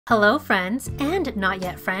Hello friends and not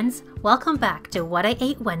yet friends, welcome back to What I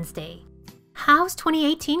Ate Wednesday. How's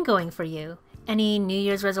 2018 going for you? Any New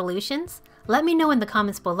Year's resolutions? Let me know in the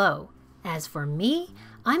comments below. As for me,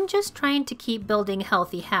 I'm just trying to keep building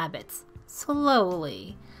healthy habits,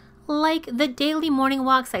 slowly. Like the daily morning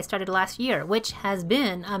walks I started last year, which has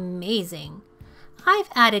been amazing. I've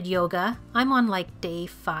added yoga, I'm on like day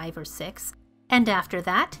 5 or 6, and after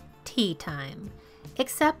that, tea time.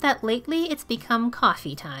 Except that lately it's become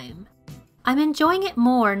coffee time. I'm enjoying it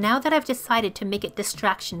more now that I've decided to make it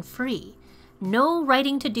distraction-free. No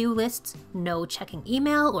writing to-do lists, no checking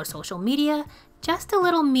email or social media, just a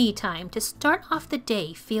little me time to start off the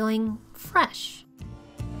day feeling fresh.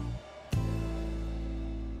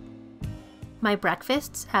 My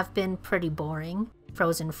breakfasts have been pretty boring.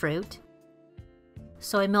 Frozen fruit,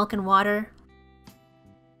 soy milk and water,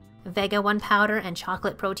 Vega 1 powder and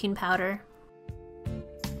chocolate protein powder,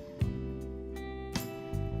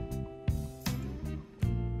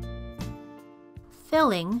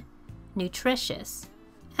 filling, nutritious,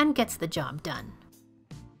 and gets the job done.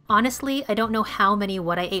 Honestly, I don't know how many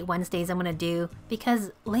What I Ate Wednesdays I'm gonna do because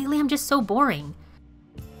lately I'm just so boring.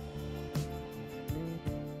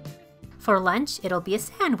 For lunch, it'll be a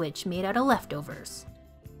sandwich made out of leftovers.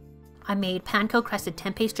 I made panko crusted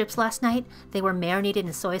tempeh strips last night. They were marinated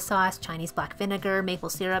in soy sauce, Chinese black vinegar, maple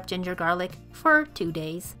syrup, ginger, garlic for 2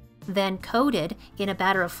 days. Then coated in a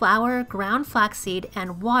batter of flour, ground flaxseed,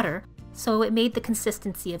 and water so it made the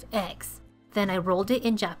consistency of eggs. Then I rolled it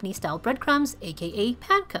in Japanese-style breadcrumbs, aka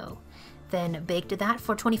panko. Then baked that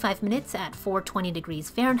for 25 minutes at 420 degrees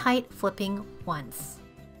Fahrenheit, flipping once.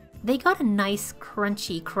 They got a nice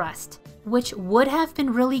crunchy crust, which would have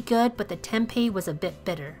been really good, but the tempeh was a bit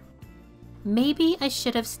bitter. Maybe I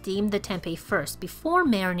should have steamed the tempeh first before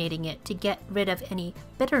marinating it to get rid of any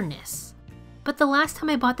bitterness. But the last time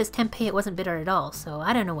I bought this tempeh it wasn't bitter at all, so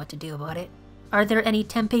I don't know what to do about it. Are there any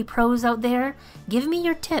tempeh pros out there? Give me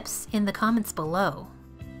your tips in the comments below.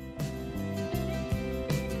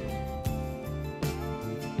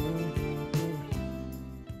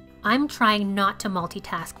 I'm trying not to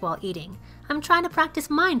multitask while eating. I'm trying to practice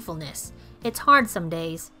mindfulness. It's hard some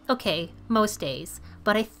days, okay, most days,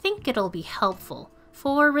 but I think it'll be helpful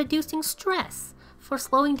for reducing stress, for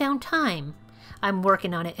slowing down time. I'm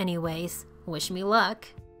working on it anyways. Wish me luck.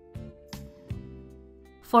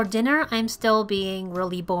 For dinner, I'm still being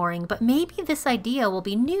really boring, but maybe this idea will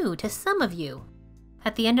be new to some of you.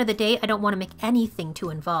 At the end of the day, I don't want to make anything too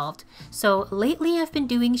involved, so lately I've been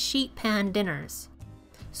doing sheet pan dinners.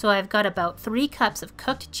 So I've got about 3 cups of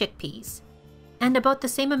cooked chickpeas, and about the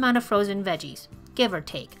same amount of frozen veggies, give or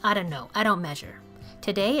take, I don't know, I don't measure.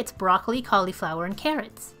 Today it's broccoli, cauliflower, and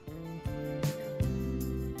carrots.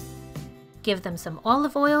 Give them some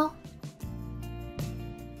olive oil,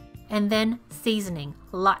 and then seasoning,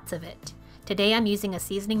 lots of it. Today I'm using a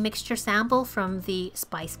seasoning mixture sample from the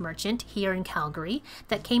Spice Merchant here in Calgary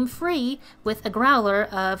that came free with a growler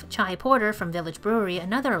of chai porter from Village Brewery,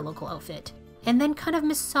 another local outfit, and then kind of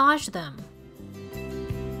massage them.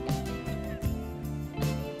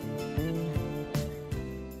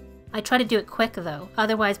 I try to do it quick though,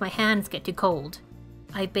 otherwise my hands get too cold.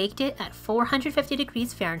 I baked it at 450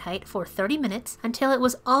 degrees Fahrenheit for 30 minutes until it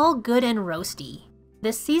was all good and roasty.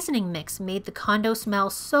 The seasoning mix made the condo smell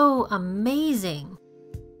so amazing.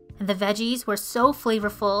 And the veggies were so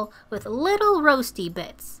flavorful with little roasty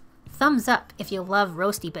bits. Thumbs up if you love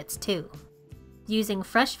roasty bits too. Using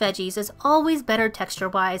fresh veggies is always better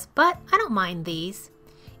texture-wise, but I don't mind these.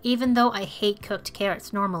 Even though I hate cooked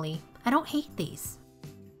carrots normally, I don't hate these.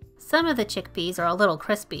 Some of the chickpeas are a little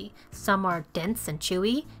crispy, some are dense and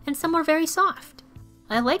chewy, and some are very soft.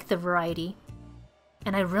 I like the variety.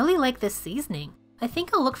 And I really like this seasoning. I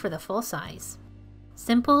think I'll look for the full size.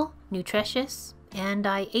 Simple, nutritious, and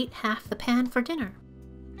I ate half the pan for dinner.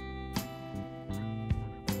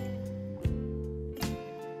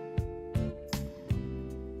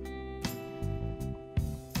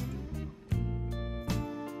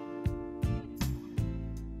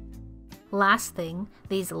 Last thing,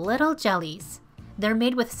 these little jellies. They're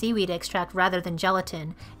made with seaweed extract rather than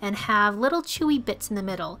gelatin and have little chewy bits in the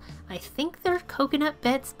middle. I think they're coconut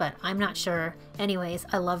bits, but I'm not sure. Anyways,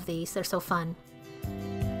 I love these. They're so fun.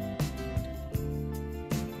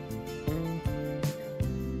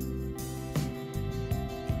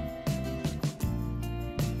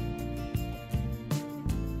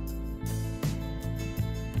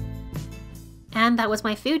 And that was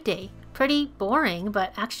my food day. Pretty boring,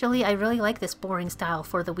 but actually I really like this boring style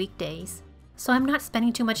for the weekdays. So I'm not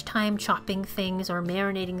spending too much time chopping things or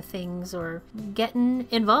marinating things or getting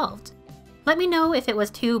involved. Let me know if it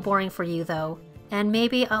was too boring for you though. And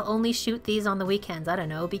maybe I'll only shoot these on the weekends, I don't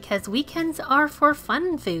know, because weekends are for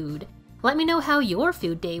fun food. Let me know how your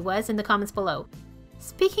food day was in the comments below.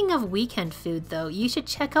 Speaking of weekend food though, you should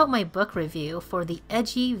check out my book review for the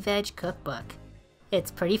Edgy Veg Cookbook.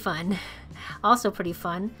 It's pretty fun. Also pretty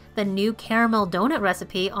fun, the new caramel donut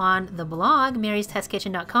recipe on the blog,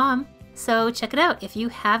 marystestkitchen.com. So check it out if you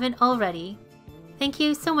haven't already. Thank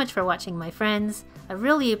you so much for watching, my friends. I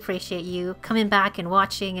really appreciate you coming back and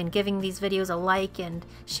watching and giving these videos a like and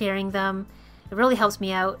sharing them. It really helps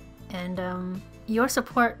me out, and your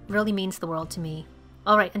support really means the world to me.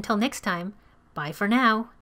 Alright, until next time, bye for now.